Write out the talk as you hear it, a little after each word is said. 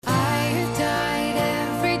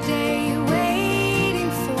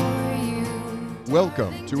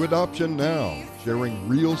Welcome to Adoption Now, sharing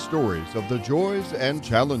real stories of the joys and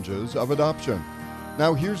challenges of adoption.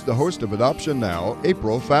 Now here's the host of Adoption Now,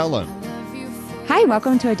 April Fallon. Hi,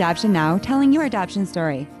 welcome to Adoption Now, telling your adoption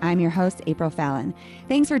story. I'm your host, April Fallon.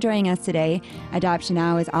 Thanks for joining us today. Adoption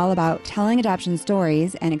Now is all about telling adoption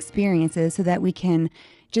stories and experiences so that we can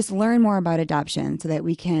just learn more about adoption, so that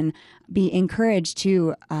we can be encouraged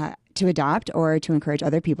to adopt or to encourage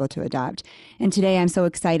other people to adopt. And today I'm so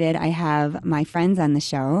excited. I have my friends on the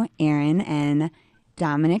show, Aaron and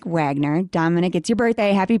Dominic Wagner. Dominic, it's your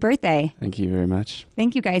birthday. Happy birthday. Thank you very much.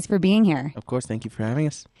 Thank you guys for being here. Of course, thank you for having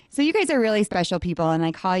us. So you guys are really special people, and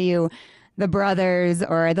I call you the brothers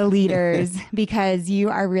or the leaders because you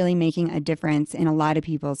are really making a difference in a lot of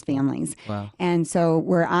people's families. Wow. And so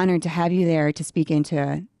we're honored to have you there to speak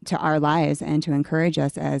into our lives and to encourage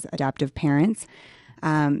us as adoptive parents.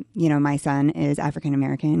 My son is African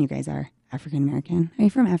American. You guys are African American. Are you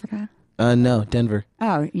from Africa? No, Denver.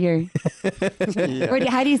 Oh, you're. Yeah.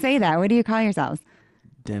 How do you say that? What do you call yourselves?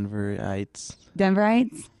 Denverites.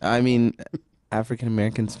 Denverites? I mean, African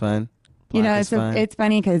American's fine. Black is fine. It's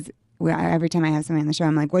funny because every time I have somebody on the show,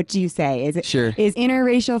 I'm like, what do you say? Is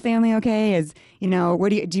interracial family okay? What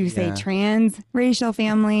do you say transracial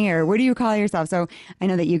family, or what do you call yourself? So I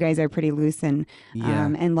know that you guys are pretty loose and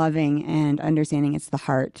loving and understanding it's the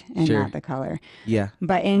heart and not the color. Yeah.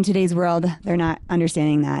 But in today's world, they're not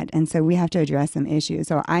understanding that. And so we have to address some issues.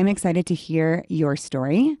 So I'm excited to hear your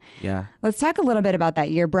story. Yeah. Let's talk a little bit about that.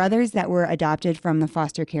 Your brothers that were adopted from the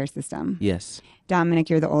foster care system. Yes. Dominic,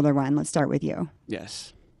 you're the older one. Let's start with you.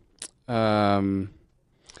 Yes. I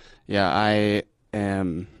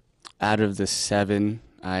am out of the 7.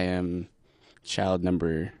 I am child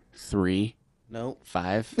number 3. No.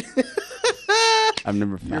 5. I'm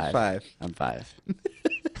number 5. You're 5. I'm 5.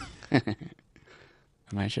 Am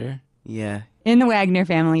I sure? Yeah. In the Wagner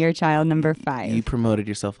family, you're child number 5. You promoted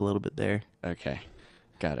yourself a little bit there. Okay.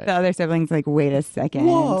 Got it. The other siblings like, wait a second.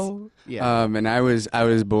 Whoa. Yeah. And I was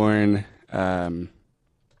born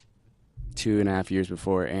 2.5 years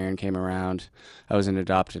before Aaron came around. I wasn't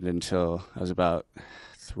adopted until I was about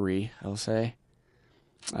 3, I'll say.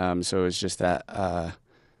 So it was just that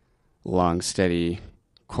long, steady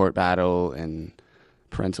court battle and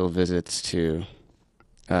parental visits to,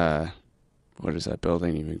 what is that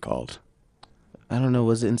building even called? I don't know.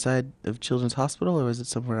 Was it inside of Children's Hospital or was it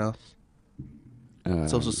somewhere else?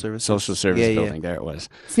 Social services. Social service building. There it was.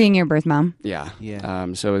 Seeing your birth mom. Yeah.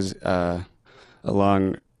 Yeah. So it was a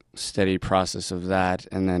long, steady process of that,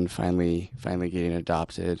 and then finally getting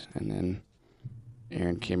adopted, and then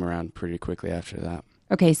Aaron came around pretty quickly after that.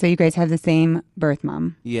 Okay, so you guys have the same birth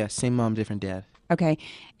mom. Yeah, same mom, different dad. Okay,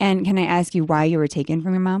 and can I ask you why you were taken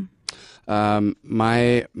from your mom?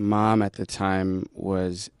 My mom at the time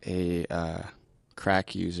was a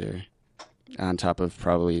crack user, on top of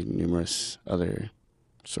probably numerous other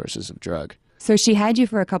sources of drug. So she had you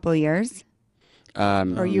for a couple of years?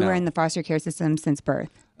 Or you no. were in the foster care system since birth?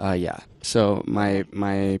 Yeah. So my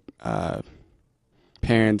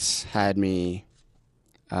parents had me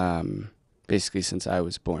basically since I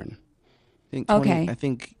was born. I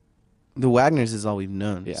think the Wagners is all we've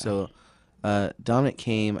known. Yeah. So Dominic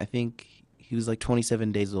came, I think he was like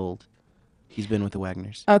 27 days old. He's been with the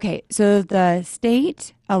Wagners. Okay, so the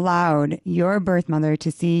state allowed your birth mother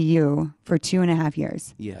to see you for 2.5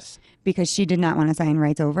 years. Yes. Because she did not want to sign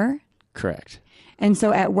rights over? Correct. And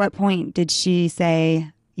so at what point did she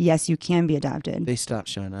say, yes, you can be adopted? They stopped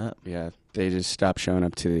showing up. Yeah, they just stopped showing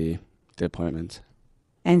up to the appointments.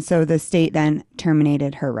 And so the state then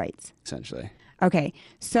terminated her rights? Essentially. Okay,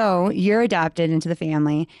 so you're adopted into the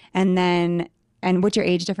family, and what's your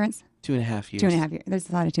age difference? 2.5 years. 2.5 years. There's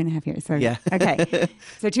a lot of 2.5 years. So, yeah. Okay.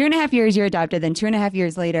 So 2.5 years you're adopted, then 2.5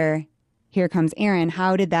 years later, here comes Aaron.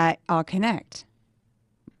 How did that all connect?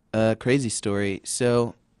 Crazy story.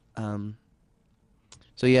 So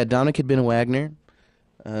Dominic had been a Wagner,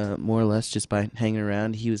 more or less just by hanging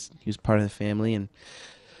around. He was part of the family, and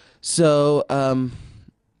so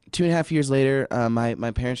 2.5 years later, my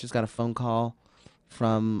parents just got a phone call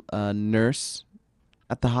from a nurse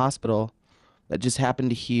at the hospital that just happened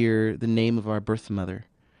to hear the name of our birth mother,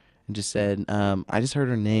 and just said, "I just heard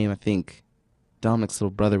her name. I think Dominic's little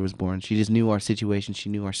brother was born." She just knew our situation. She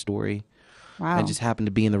knew our story. Wow. And just happened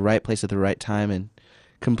to be in the right place at the right time, and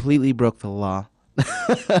completely broke the law.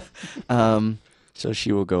 So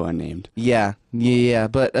she will go unnamed. Yeah.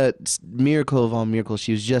 But miracle of all miracles,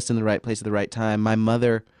 she was just in the right place at the right time. Our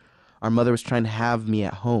mother was trying to have me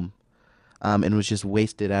at home, and was just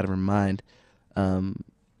wasted out of her mind.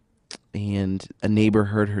 And a neighbor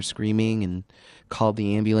heard her screaming and called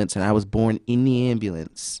the ambulance, and I was born in the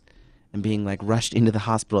ambulance and being like rushed into the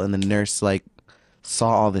hospital, and the nurse like saw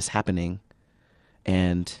all this happening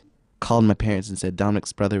and called my parents and said,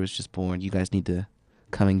 Dominic's brother was just born. You guys need to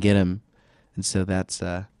come and get him. And so that's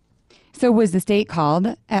So was the state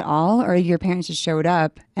called at all, or your parents just showed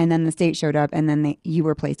up and then the state showed up and then you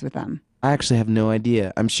were placed with them? I actually have no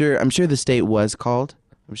idea. I'm sure the state was called.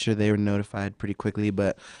 I'm sure they were notified pretty quickly,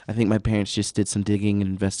 but I think my parents just did some digging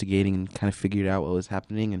and investigating and kind of figured out what was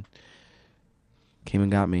happening and came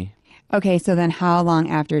and got me. Okay, so then how long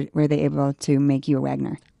after were they able to make you a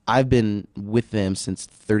Wagner? I've been with them since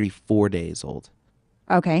 34 days old.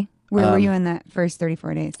 Okay. Where were you in that first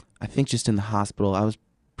 34 days? I think just in the hospital. I was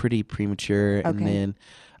pretty premature, and Okay. then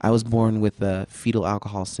I was born with fetal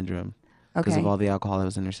alcohol syndrome because Okay. of all the alcohol that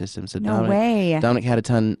was in her system. So No way. Dominic had a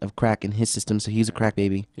ton of crack in his system, so he's a crack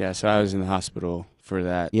baby. Yeah, so I was in the hospital for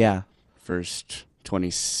that Yeah, first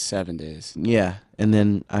 27 days. yeah. And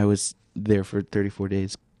then I was there for 34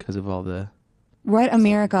 days because of all the... What a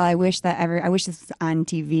miracle. I wish this was on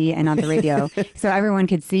TV and on the radio so everyone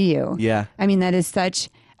could see you. Yeah, I mean, that is such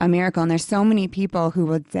a miracle. And there's so many people who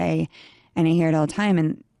would say, and I hear it all the time,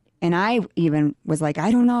 and I even was like, I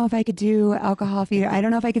don't know if I could do alcohol feeder. I don't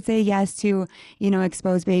know if I could say yes to,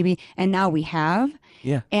 exposed baby. And now we have.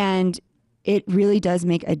 yeah. And it really does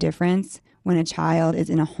make a difference when a child is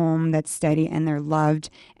in a home that's steady and they're loved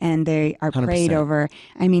and they are prayed 100%. over.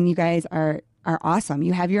 I mean, you guys are awesome.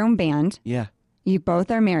 You have your own band. Yeah, You both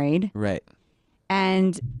are married. right.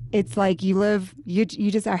 And it's like you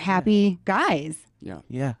just are happy guys. Yeah.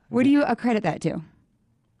 Yeah. What do you accredit that to?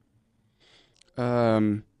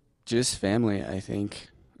 Just family, I think.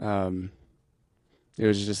 It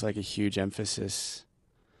was just like a huge emphasis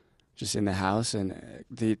just in the house, and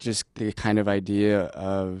the kind of idea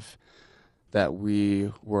of that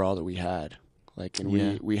we were all that we had. Like, and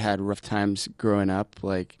Yeah. we had rough times growing up.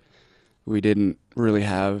 Like, we didn't really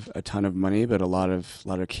have a ton of money, but a lot of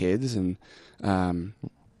kids, and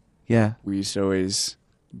Yeah, we used to always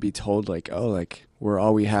be told like, oh, like we're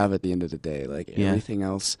all we have at the end of the day. Like Yeah. everything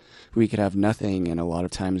else, we could have nothing, and a lot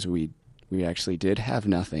of times we actually did have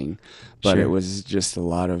nothing, but Sure. it was just a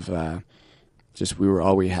lot of just we were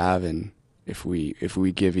all we have, and if we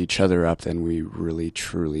give each other up, then we really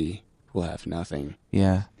truly will have nothing.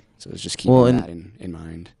 yeah. So it's just keeping Well, and- that in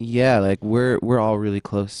mind. Yeah, like we're all really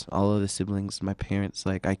close. All of the siblings, my parents,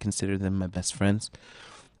 like I consider them my best friends.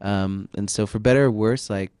 And so for better or worse,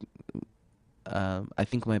 like I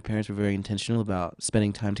think my parents were very intentional about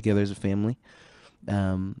spending time together as a family.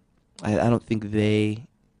 I don't think they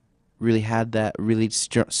really had that really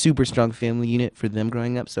super strong family unit for them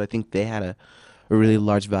growing up. So I think they had a really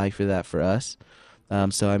large value for that for us.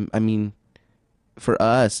 So I mean, for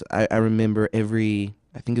us, I remember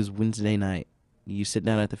I think it was Wednesday night, you sit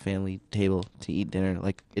down at the family table to eat dinner.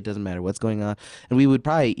 Like, it doesn't matter what's going on. And we would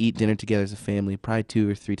probably eat dinner together as a family, probably 2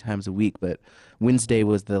 or 3 times a week. But Wednesday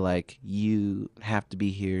was the, like, you have to be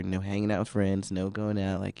here. No hanging out with friends, no going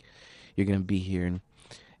out. Like, you're going to be here. And,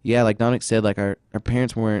 yeah, like Dominic said, like, our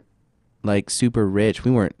parents weren't, like, super rich.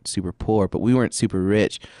 We weren't super poor, but we weren't super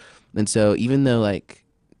rich. And so even though, like,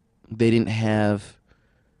 they didn't have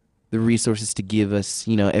the resources to give us,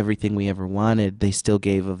 everything we ever wanted, they still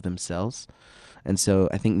gave of themselves. And so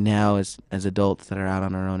I think now as adults that are out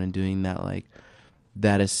on our own and doing that, like,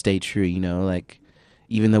 that has stayed true, like,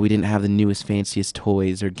 even though we didn't have the newest, fanciest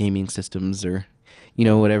toys or gaming systems or,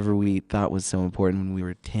 whatever we thought was so important when we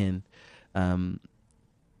were 10,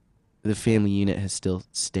 the family unit has still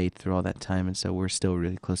stayed through all that time. And so we're still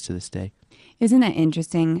really close to this day. Isn't that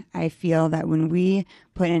interesting? I feel that when we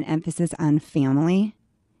put an emphasis on family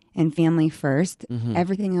and family first,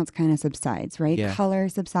 everything else kind of subsides, right? Yeah. Color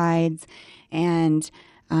subsides and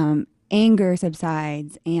anger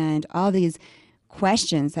subsides and all these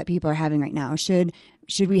questions that people are having right now. Should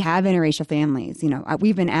we have interracial families?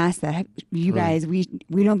 We've been asked that. You guys, we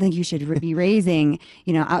don't think you should be raising,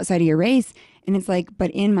 outside of your race. And it's like,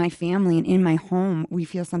 but in my family and in my home, we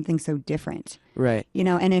feel something so different. Right.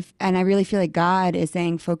 And I really feel like God is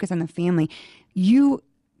saying, focus on the family. You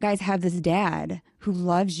guys have this dad who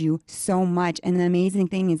loves you so much. And the amazing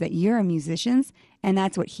thing is that you're a musician, and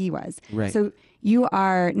that's what he was. Right. So you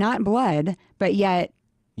are not blood, but yet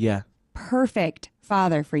Yeah. perfect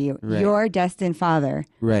father for you. Right. Your destined father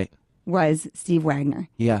Right. was Steve Wagner.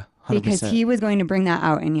 Yeah. 100%. Because he was going to bring that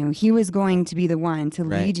out in you. He was going to be the one to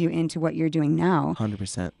Right. lead you into what you're doing now.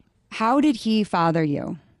 100%. How did he father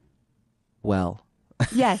you? Well.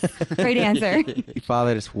 Yes, great answer. He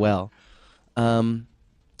fathered us well.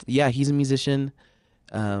 Yeah, he's a musician.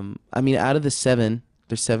 I mean, out of the 7,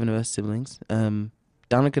 there's 7 of us siblings.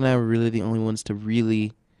 Dominic and I were really the only ones to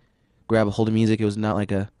really grab a hold of music. It was not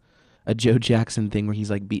like a Joe Jackson thing where he's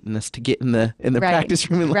like beating us to get in the Right. practice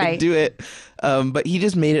room and like Right. do it. But he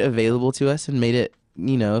just made it available to us and made it,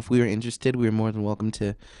 if we were interested, we were more than welcome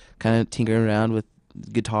to kind of tinker around with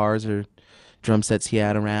guitars or drum sets he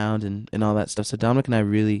had around and all that stuff. So Dominic and I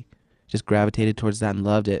really just gravitated towards that and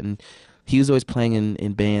loved it. And he was always playing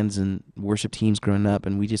in bands and worship teams growing up,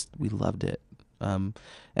 and we loved it. And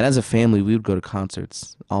as a family, we would go to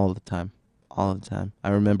concerts all the time. I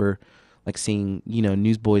remember like seeing,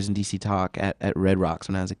 Newsboys and DC Talk at Red Rocks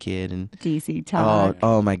when I was a kid, and DC Talk.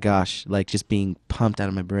 oh my gosh, like just being pumped out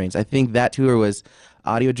of my brains. I think that tour was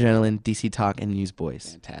Audio Adrenaline, DC Talk, and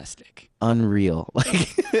Newsboys. Fantastic. Unreal.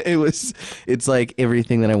 Like it's like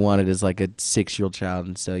everything that I wanted as like a 6-year-old child.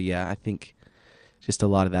 And so yeah, I think just a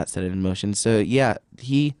lot of that set it in motion. So yeah,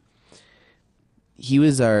 he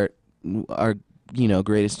was our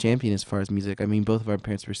greatest champion as far as music. I mean, both of our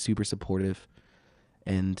parents were super supportive,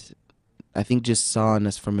 and I think just saw in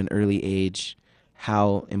us from an early age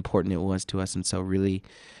how important it was to us, and so really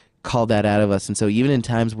called that out of us. And so even in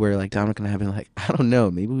times where like Dominic and I have been like, I don't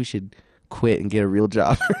know, maybe we should quit and get a real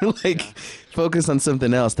job or like focus on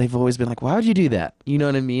something else, they've always been like, why would you do that? You know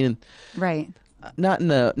what I mean? And Right. not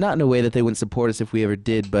in a way that they wouldn't support us if we ever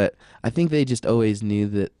did, but I think they just always knew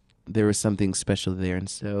that there was something special there. And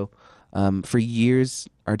so for years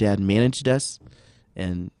our dad managed us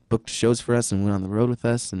and booked shows for us and went on the road with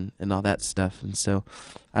us and all that stuff. And so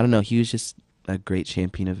I don't know, he was just a great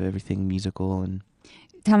champion of everything musical. And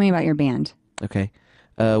Tell me about your band. okay,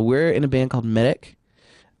 we're in a band called Medic.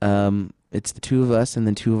 It's the two of us and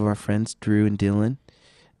then two of our friends, Drew and Dylan,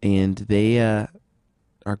 and they are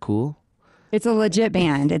cool. It's a legit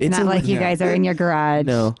band. It's It's not a like you legit- guys are in your garage.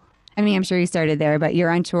 No, I mean, I'm sure you started there, but you're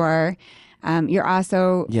on tour. You're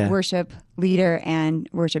also Yeah. worship leader and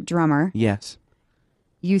worship drummer. yes,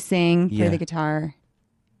 You sing, play Yeah. the guitar,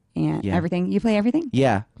 and Yeah. everything. You play everything?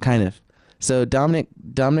 yeah, kind of. So Dominic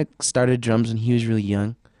started drums when he was really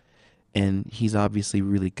young, and he's obviously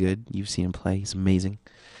really good. You've seen him play; he's amazing.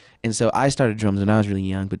 And so I started drums when I was really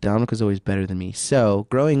young, but Dominic was always better than me. So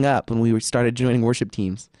growing up, when we started joining worship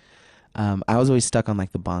teams, I was always stuck on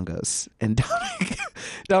like the bongos, and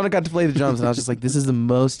Dominic got to play the drums, and I was just like, this is the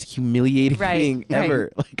most humiliating Right, thing right.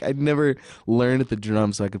 ever. Like I'd never learned the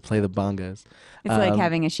drums so I could play the bongos. It's like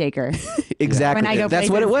having a shaker. Exactly. When I go That's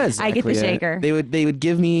what it places, was. I get the Exactly, shaker. They would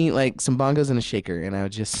give me like some bongos and a shaker, and I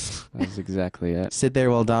would just That's exactly it. sit there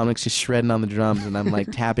while Dominic's just shredding on the drums, and I'm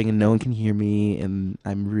like tapping, and no one can hear me, and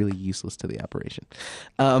I'm really useless to the operation.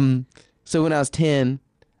 So when I was 10,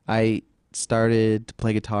 I started to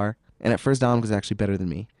play guitar, and at first Dominic was actually better than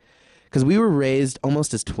me, because we were raised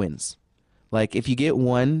almost as twins. Like if you get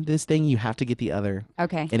this thing, you have to get the other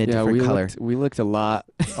Okay. in a different color. We looked a lot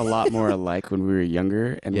more alike when we were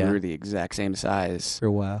younger, and Yeah. we were the exact same size. For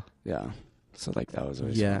a while. Yeah. So like that was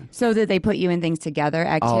always Yeah. fun. So did they put you in things together,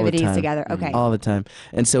 All the activities time. together? Okay. All the time.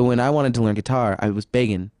 And so when I wanted to learn guitar, I was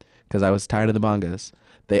begging because I was tired of the bongos.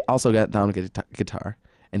 They also got Dominic a guitar,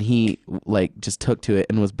 and he like just took to it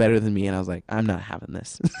and was better than me. And I was like, I'm not having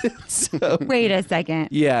this. So Wait a second.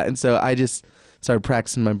 yeah, and so I just started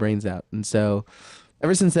practicing my brains out. And so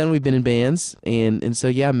ever since then, we've been in bands, and so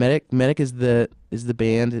yeah, Medic is the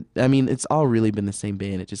band. I mean, it's all really been the same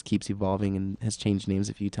band. It just keeps evolving and has changed names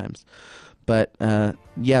a few times. But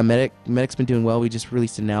yeah, Medic's been doing well. We just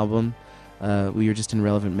released an album. We were just in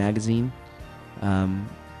Relevant Magazine.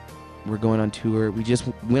 We're going on tour. We just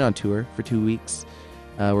went on tour for 2 weeks.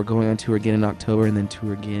 We're going on tour again in October, and then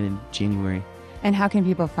tour again in January. And how can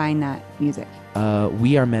people find that music?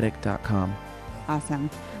 WeAreMedic.com. Awesome.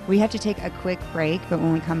 We have to take a quick break, but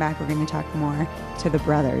when we come back, we're going to talk more to the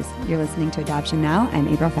brothers. You're listening to Adoption Now. I'm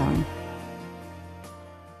April Fallon.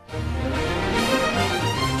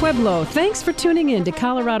 Pueblo, thanks for tuning in to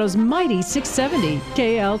Colorado's mighty 670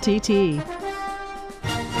 KLTT.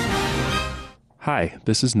 Hi,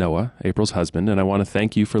 this is Noah, April's husband, and I want to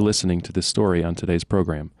thank you for listening to this story on today's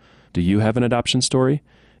program. Do you have an adoption story?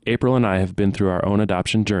 April and I have been through our own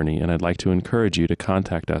adoption journey, and I'd like to encourage you to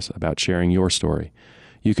contact us about sharing your story.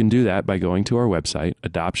 You can do that by going to our website,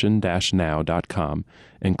 adoption-now.com,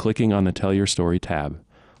 and clicking on the Tell Your Story tab.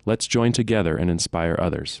 Let's join together and inspire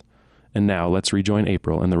others. And now let's rejoin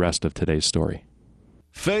April and the rest of today's story.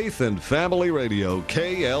 Faith and Family Radio,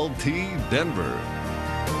 KLT Denver.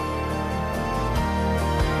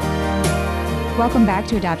 Welcome back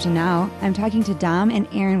to Adoption Now. I'm talking to Dom and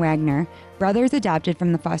Aaron Wagner, brothers adopted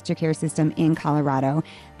from the foster care system in Colorado.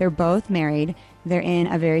 They're both married. They're in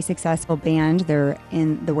a very successful band. They're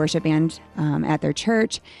in the worship band at their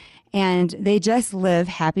church, and they just live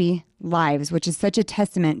happy lives, which is such a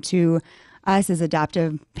testament to us as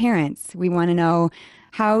adoptive parents. We want to know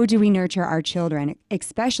How do we nurture our children,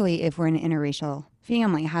 especially if we're in an interracial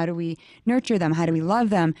family? How do we nurture them? How do we love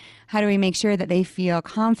them? How do we make sure that they feel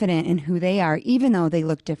confident in who they are, even though they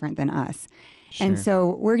look different than us? And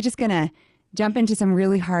so we're just going to jump into some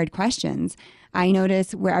really hard questions. I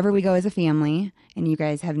notice wherever we go as a family, and you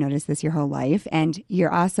guys have noticed this your whole life, and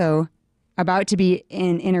you're also about to be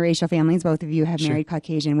in interracial families. Both of you have married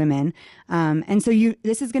Caucasian women. And so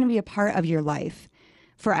this is going to be a part of your life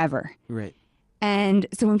forever. Right. And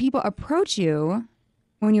so when people approach you,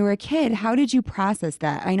 when you were a kid, how did you process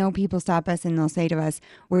that? I know people stop us and they'll say to us,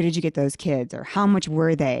 where did you get those kids? Or how much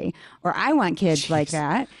were they? Or I want kids like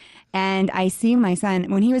that. And I see my son,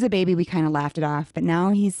 when he was a baby, we kind of laughed it off, but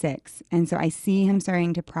now he's 6. And so I see him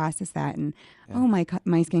starting to process that. And,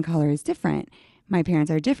 my skin color is different. My parents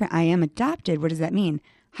are different. I am adopted. What does that mean?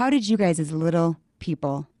 How did you guys as little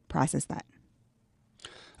people process that?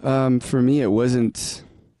 For me, it wasn't,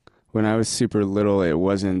 when I was super little, it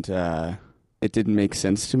wasn't, it didn't make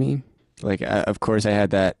sense to me. Like, of course I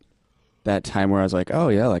had that time where I was like, oh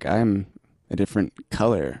yeah, like I'm a different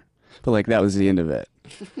color. But like, that was the end of it.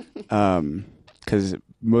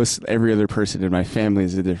 Because every other person in my family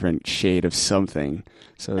is a different shade of something.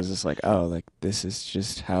 So I was just like, oh, like this is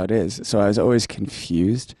just how it is. So I was always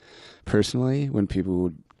confused personally when people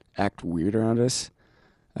would act weird around us.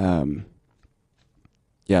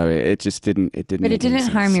 Yeah, it just didn't. It didn't. But it make any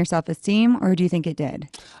didn't harm sense. your self-esteem, or do you think it did?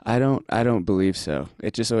 I don't believe so.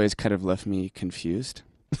 It just always kind of left me confused.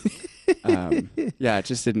 Yeah, it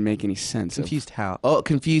just didn't make any sense. Confused how? Oh,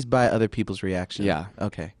 confused by other people's reaction. Yeah.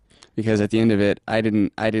 Okay. Because at the end of it, I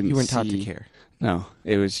didn't. You weren't taught to see- care. No,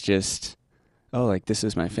 it was just, oh, like this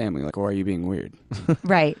is my family. Like, why are you being weird?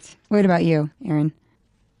 Right. What about you, Aaron?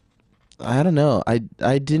 I don't know. I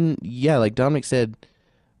didn't. Yeah, like Dominic said,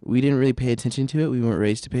 we didn't really pay attention to it. We weren't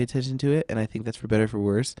raised to pay attention to it, and I think that's for better or for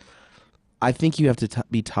worse. I think you have to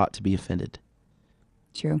be taught to be offended.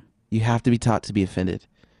 True. You have to be taught to be offended.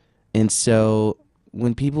 And so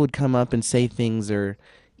when people would come up and say things, or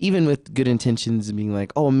even with good intentions and being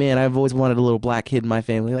like, oh man, I've always wanted a little black kid in my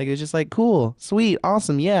family. Like, it's just like, cool, sweet,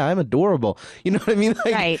 awesome. Yeah, I'm adorable. You know what I mean?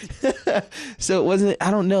 Like, Right. So it wasn't, I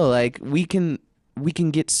don't know, like we can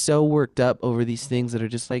get so worked up over these things that are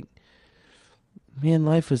just like, man,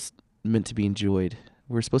 life was meant to be enjoyed.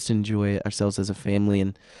 We're supposed to enjoy ourselves as a family.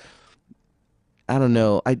 And I don't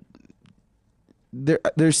know,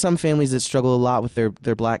 there's some families that struggle a lot with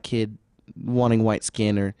their black kid wanting white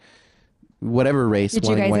skin or whatever race. Did you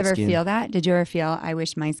wanting guys white ever skin. feel that? Did you ever feel, I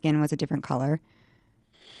wish my skin was a different color?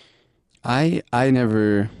 I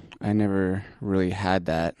never really had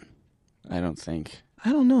that. I don't think.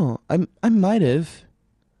 I don't know. I might have,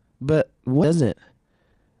 but what does it?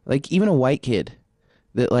 Like, even a white kid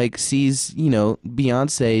that like sees,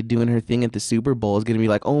 Beyonce doing her thing at the Super Bowl is gonna be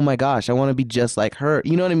like, oh my gosh, I want to be just like her.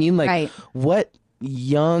 You know what I mean? Like, Right. What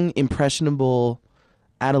young, impressionable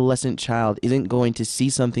adolescent child isn't going to see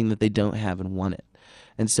something that they don't have and want it?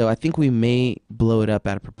 And so I think we may blow it up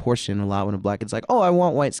out of proportion a lot when a black kid's like, oh, I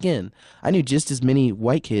want white skin. I knew just as many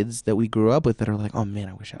white kids that we grew up with that are like, oh man,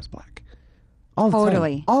 I wish I was black. All the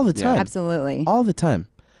Totally. time. All the Yeah. time. Absolutely. All the time.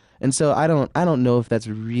 And so I don't know if that's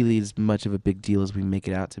really as much of a big deal as we make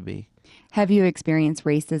it out to be. Have you experienced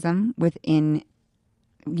racism within,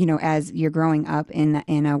 as you're growing up in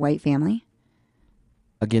a white family?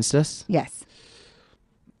 Against us? Yes.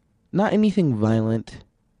 Not anything violent.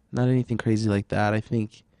 Not anything crazy like that. I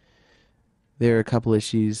think there are a couple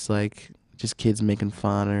issues like just kids making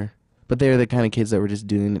fun but they're the kind of kids that were just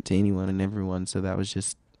doing it to anyone and everyone, so that was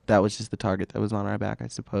just the target that was on our back, I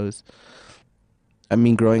suppose. I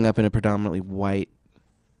mean, growing up in a predominantly white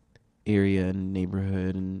area and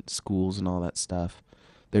neighborhood and schools and all that stuff,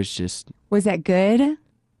 there's just, Was that good?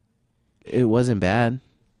 it wasn't bad.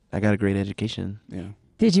 I got a great education. Yeah.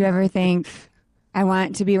 Did you ever think, I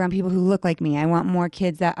want to be around people who look like me? I want more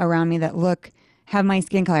kids that around me that have my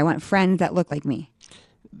skin color. I want friends that look like me.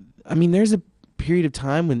 I mean, there's a period of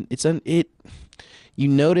time when you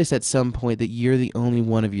notice at some point that you're the only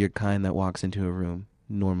one of your kind that walks into a room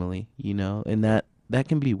normally, and that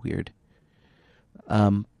can be weird.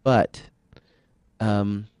 But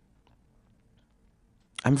I'm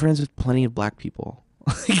friends with plenty of black people.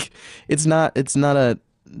 Like, it's not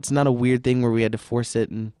a weird thing where we had to force it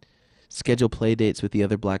and schedule play dates with the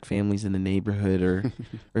other black families in the neighborhood or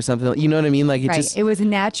something. You know what I mean? Like, It was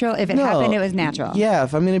natural. If it happened, it was natural. Yeah,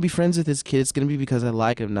 if I'm going to be friends with this kid, it's going to be because I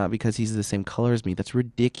like him, not because he's the same color as me. That's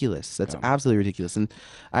ridiculous. That's absolutely ridiculous. And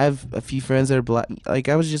I have a few friends that are black. Like,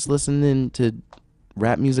 I was just listening to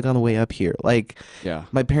rap music on the way up here. Like, Yeah.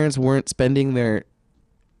 my parents weren't spending their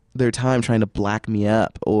time trying to black me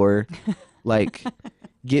up or like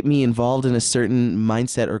get me involved in a certain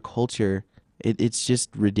mindset or culture. It's just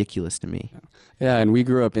ridiculous to me. Yeah, and we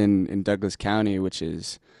grew up in Douglas County, which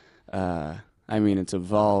is, it's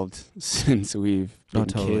evolved since we've been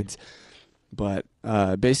kids. But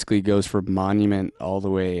basically goes from Monument all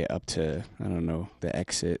the way up to, I don't know, the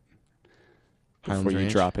exit Highlands before you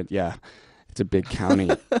Ranch? drop it. Yeah, it's a big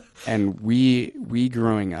county. And we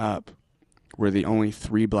growing up were the only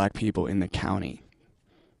 3 black people in the county.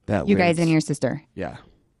 You guys and your sister. Yeah.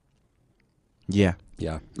 Yeah.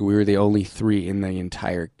 Yeah, we were the only 3 in the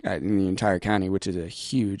entire county, which is a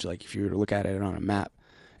huge. Like if you were to look at it on a map,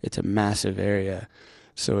 it's a massive area.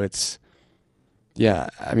 So it's, yeah.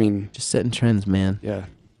 I mean, Just setting trends, man. yeah,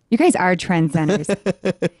 You guys are trendsetters.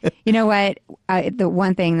 You know what? The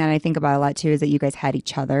one thing that I think about a lot too is that you guys had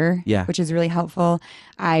each other, Yeah. which is really helpful.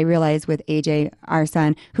 I realized with AJ, our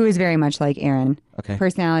son, who is very much like Aaron, Okay.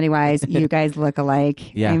 personality-wise, you guys look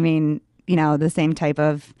alike. Yeah. I mean, the same type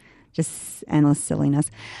of just endless silliness.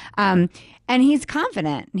 And he's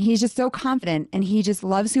confident. He's just so confident, and he just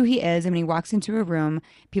loves who he is. And when he walks into a room,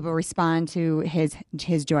 people respond to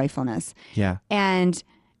his joyfulness. Yeah. And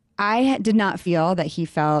I did not feel that he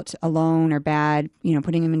felt alone or bad,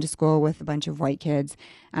 putting him into school with a bunch of white kids.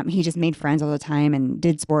 He just made friends all the time and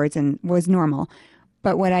did sports and was normal.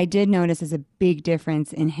 But what I did notice is a big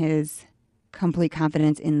difference in his complete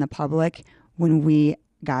confidence in the public when we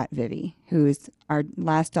got Vivi, who's our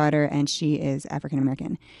last daughter, and she is African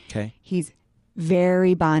American. Okay. He's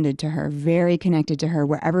very bonded to her, very connected to her.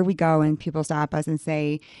 Wherever we go and people stop us and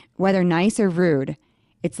say, whether nice or rude,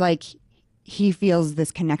 it's like he feels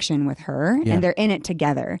this connection with her, Yeah. and they're in it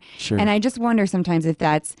together. Sure. And I just wonder sometimes if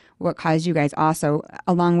that's what caused you guys also,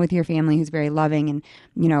 along with your family who's very loving and,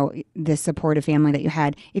 this supportive family that you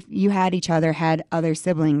had, if you had each other, had other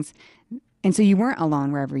siblings, and so you weren't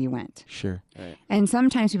alone wherever you went. Sure. And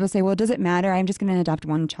sometimes people say, well, does it matter? I'm just going to adopt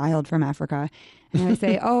one child from Africa. And I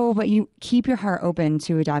say, oh, but you keep your heart open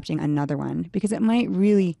to adopting another one because it might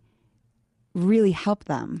really, really help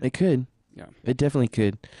them. It could. Yeah. It definitely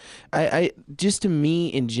could. I just to me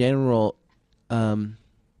in general,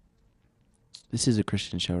 this is a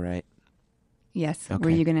Christian show, right? Yes. Were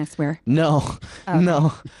Okay. you going to swear? No. Okay.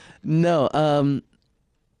 No.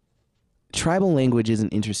 Tribal language isn't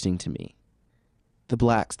interesting to me. The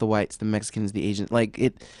blacks, the whites, the Mexicans, the Asians,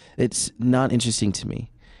 it's not interesting to me.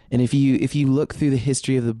 And if you look through the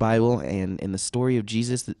history of the Bible and the story of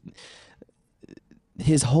Jesus,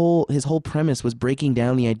 his whole premise was breaking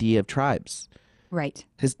down the idea of tribes. Right.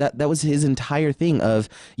 That was his entire thing of,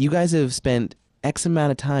 you guys have spent X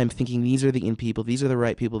amount of time thinking these are the in people, these are the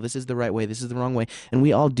right people, this is the right way, this is the wrong way. And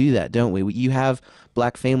we all do that, don't we? You have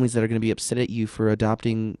black families that are going to be upset at you for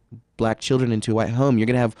adopting black children into a white home. You're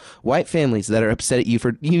going to have white families that are upset at you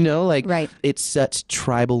for, Right. It's such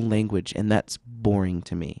tribal language, and that's boring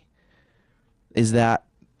to me. Is that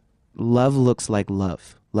love looks like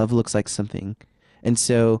love. Love looks like something. And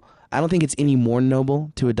so I don't think it's any more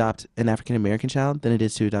noble to adopt an African American child than it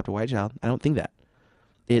is to adopt a white child. I don't think that.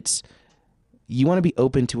 It's, you want to be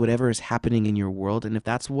open to whatever is happening in your world, and if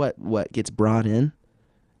that's what gets brought in,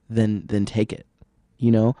 then take it.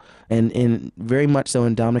 And very much so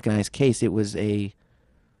in Dominic and I's case, it was we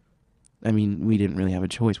didn't really have a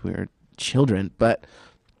choice. We were children, but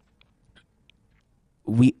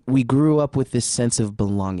we grew up with this sense of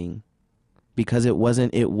belonging. Because it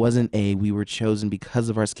wasn't we were chosen because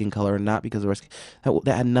of our skin color or not because of our skin.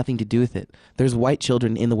 That had nothing to do with it. There's white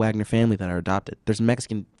children in the Wagner family that are adopted. There's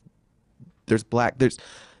Mexican, there's black,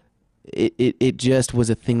 it just was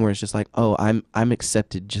a thing where it's just like, oh, I'm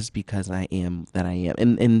accepted just because I am that I am.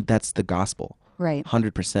 And that's the gospel. Right.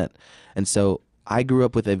 100%. And so I grew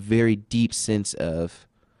up with a very deep sense of,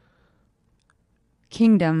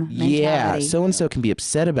 Kingdom mentality. yeah, so-and-so can be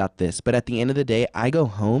upset about this, but at the end of the day, I go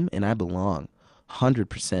home and I belong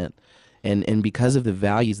 100%. And because of the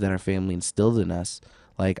values that our family instilled in us,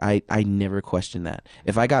 I never questioned that.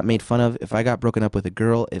 If I got made fun of, if I got broken up with a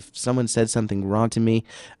girl, if someone said something wrong to me,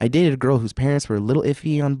 I dated a girl whose parents were a little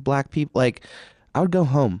iffy on black people, I would go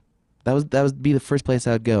home. That would be the first place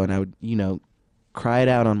I would go, and I would, cry it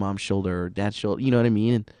out on mom's shoulder or dad's shoulder, you know what I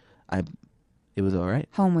mean? And it was all right.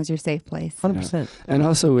 Home was your safe place. 100%. And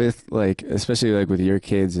also with especially with your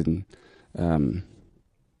kids and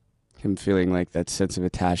him feeling like that sense of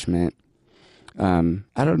attachment. I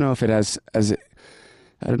don't know if it has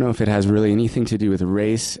really anything to do with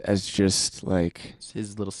race, as just It's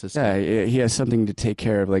his little sister. yeah, he has something to take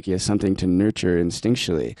care of, he has something to nurture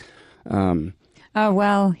instinctually. Oh,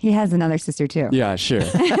 well, he has another sister too. Yeah, sure.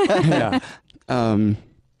 Yeah.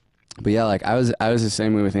 But yeah, I was the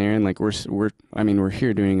same way with Aaron. We're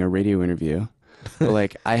here doing a radio interview. But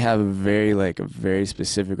like I have a very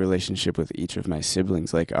specific relationship with each of my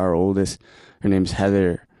siblings. Like our oldest, her name's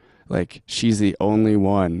Heather. Like she's the only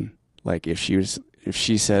one. Like if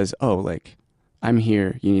she says, "Oh, like I'm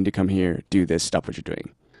here, you need to come here, do this, stop what you're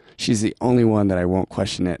doing." She's the only one that I won't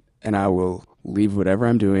question it, and I will leave whatever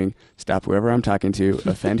I'm doing, stop whoever I'm talking to,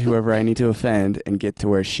 offend whoever I need to offend, and get to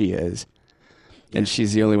where she is. And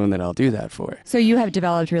she's the only one that I'll do that for. So you have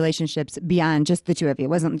developed relationships beyond just the two of you. It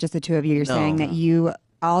wasn't just the two of you. You're saying that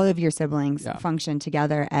all of your siblings function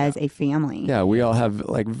together as a family. Yeah, we all have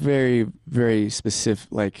like very, very specific,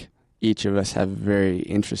 like each of us have very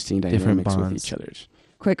interesting dynamics with each other's.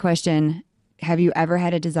 Quick question. Have you ever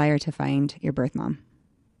had a desire to find your birth mom?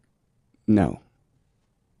 No.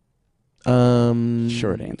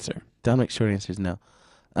 Short answer. Dominic's short answer is no.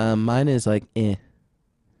 Mine is like, eh.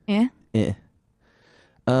 Eh? Eh.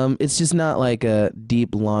 It's just not like a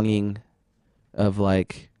deep longing of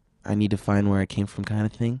like, I need to find where I came from kind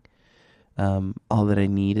of thing. All that I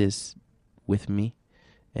need is with me.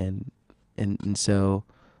 And so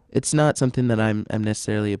it's not something that I'm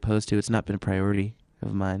necessarily opposed to. It's not been a priority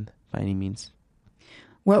of mine by any means.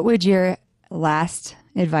 What would your last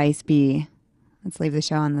advice be? Let's leave the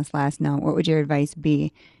show on this last note. What would your advice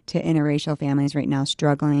be to interracial families right now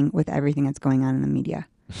struggling with everything that's going on in the media?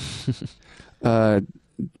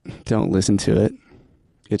 Don't listen to it.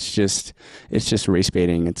 It's just race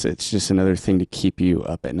baiting. It's just another thing to keep you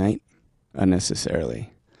up at night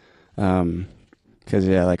unnecessarily. Because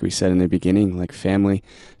like we said in the beginning, like family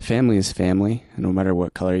is family, no matter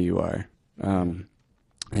what color you are. And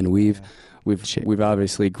we've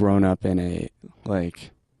obviously grown up in a like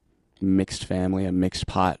mixed family, a mixed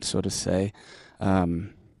pot, so to say. But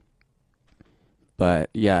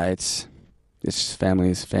yeah, it's just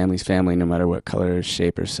family's family, no matter what color,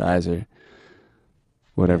 shape, or size, or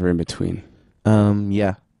whatever in between.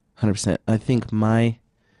 Yeah, 100%. I think my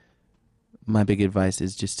big advice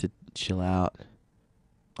is just to chill out.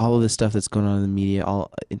 All of the stuff that's going on in the media,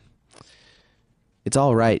 it's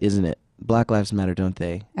all right, isn't it? Black lives matter, don't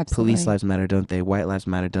they? Absolutely. Police lives matter, don't they? White lives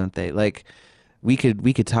matter, don't they? Like, we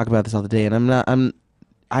could talk about this all the day, and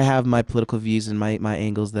I have my political views and my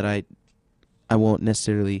angles that I won't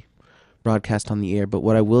necessarily broadcast on the air, but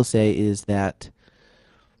what I will say is that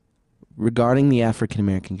regarding the African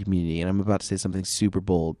American community, and I'm about to say something super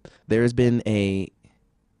bold, there has been a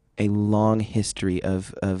long history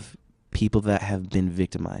of people that have been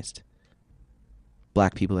victimized.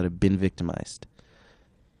 Black people that have been victimized.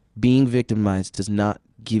 Being victimized does not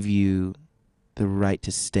give you the right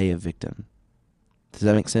to stay a victim. Does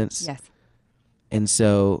that make sense? Yes. And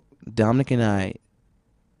so Dominic and I,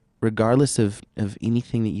 regardless of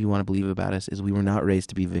anything that you want to believe about us, is we were not raised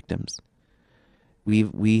to be victims.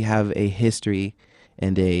 We have a history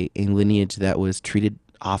and a lineage that was treated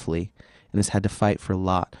awfully and has had to fight for a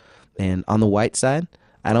lot. And on the white side,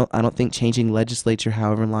 I don't think changing legislature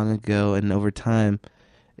however long ago and over time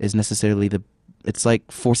is necessarily it's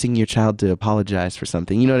like forcing your child to apologize for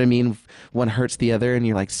something. You know what I mean? One hurts the other and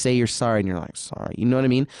you're like, say you're sorry, and you're like, sorry. You know what I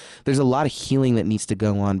mean? There's a lot of healing that needs to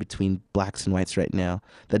go on between blacks and whites right now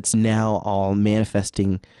that's now all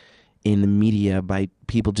manifesting in the media by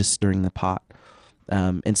people just stirring the pot.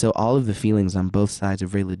 And so all of the feelings on both sides are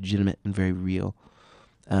very legitimate and very real.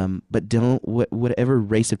 But don't, whatever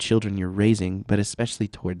race of children you're raising, but especially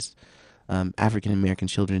towards African American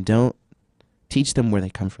children, don't teach them where they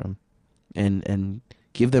come from. And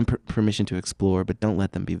give them permission to explore, but don't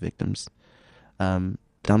let them be victims.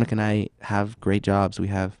 Dominic and I have great jobs. We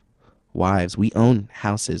have wives. We own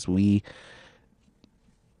houses. We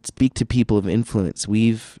speak to people of influence.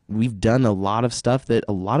 We've done a lot of stuff that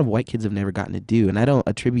a lot of white kids have never gotten to do. And I don't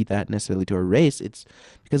attribute that necessarily to our race. It's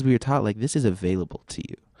because we were taught, like, this is available to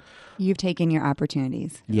you. You've taken your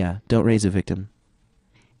opportunities. Yeah, don't raise a victim.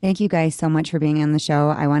 Thank you guys so much for being on the show.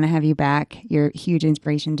 I want to have you back. You're a huge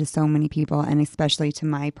inspiration to so many people, and especially to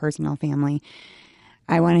my personal family.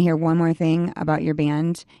 I want to hear one more thing about your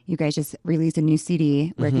band. You guys just released a new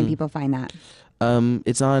CD. Where can people find that?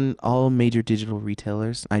 It's on all major digital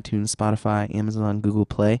retailers: iTunes, Spotify, Amazon, Google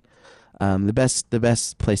Play. The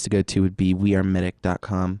best place to go to would be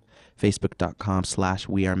wearemedic.com,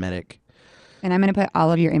 facebook.com/wearemedic. And I'm going to put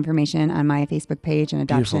all of your information on my Facebook page and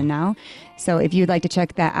Adoption Now. So if you'd like to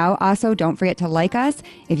check that out, also don't forget to like us.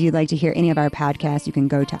 If you'd like to hear any of our podcasts, you can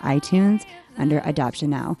go to iTunes under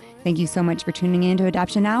Adoption Now. Thank you so much for tuning in to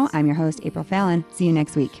Adoption Now. I'm your host, April Fallon. See you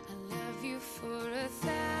next week.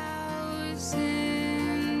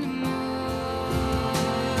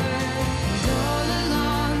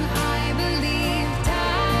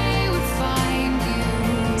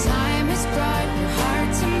 Time has brought your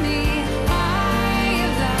heart to me. I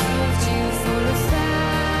have loved you for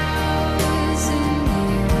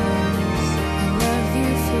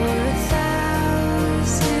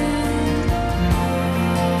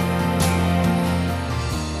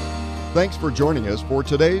Thanks for joining us for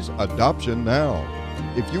today's Adoption Now.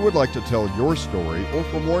 If you would like to tell your story or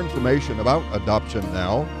for more information about Adoption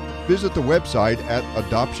Now, visit the website at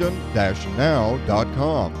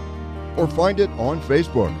adoption-now.com or find it on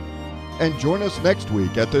Facebook. And join us next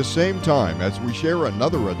week at the same time as we share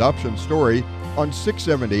another adoption story on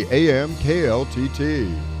 670 AM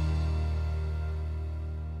KLTT.